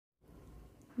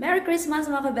Merry Christmas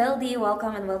mga kabeldi!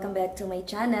 Welcome and welcome back to my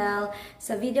channel.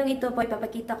 Sa video ito po,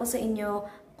 ipapakita ko sa inyo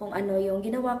kung ano yung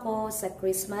ginawa ko sa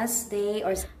Christmas Day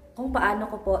or kung paano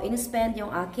ko po in-spend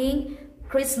yung aking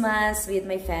Christmas with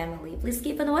my family. Please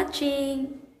keep on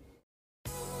watching!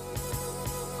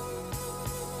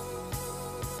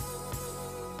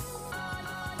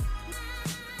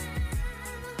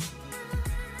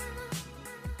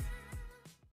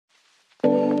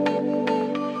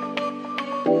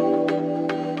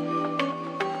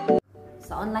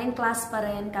 Sa online class pa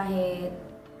rin kahit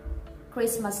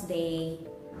Christmas Day.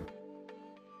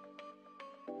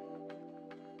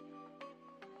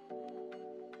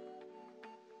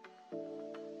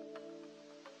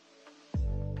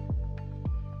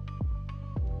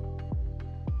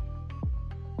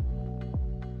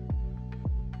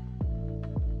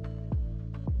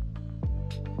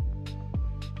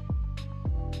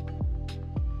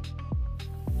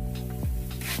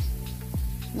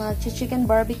 Mag-chicken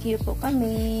barbecue po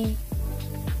kami.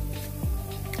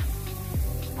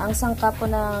 Ang sangkap po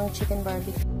ng chicken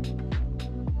barbecue.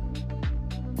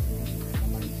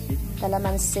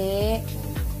 Kalamansi,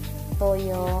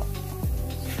 toyo,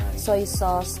 soy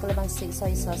sauce, kalamansi,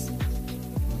 soy sauce,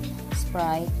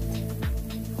 Sprite.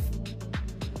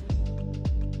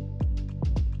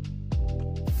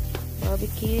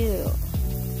 Barbecue.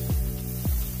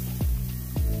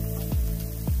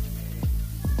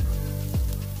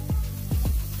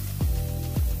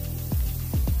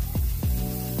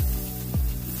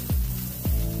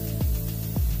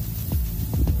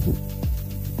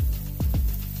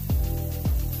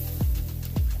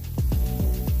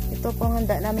 Ito po ang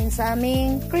handa namin sa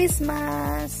aming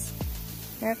Christmas.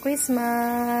 Merry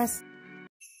Christmas!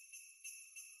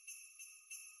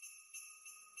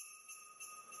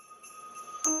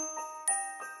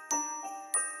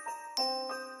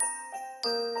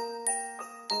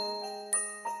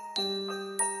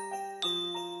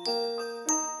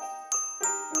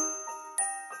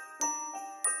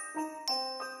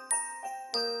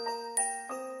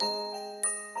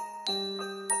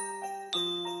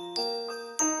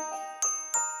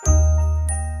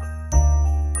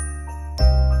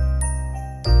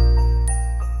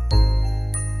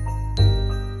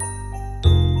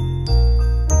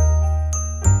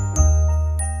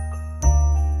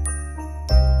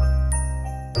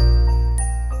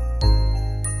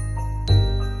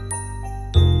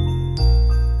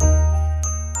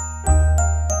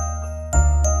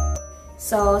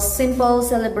 So, simple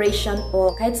celebration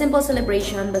po. Kahit simple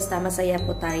celebration, basta masaya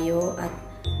po tayo at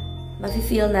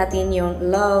mafe-feel natin yung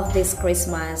love this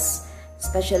Christmas.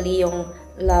 Especially yung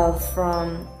love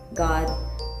from God.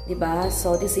 Diba?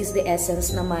 So, this is the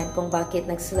essence naman kung bakit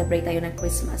nag-celebrate tayo ng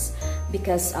Christmas.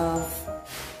 Because of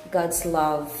God's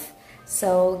love.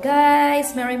 So,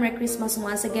 guys, Merry Christmas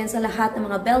once again sa lahat ng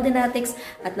mga Beldinatics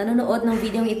at nanonood ng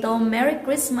video ito. Merry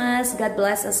Christmas! God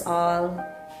bless us all!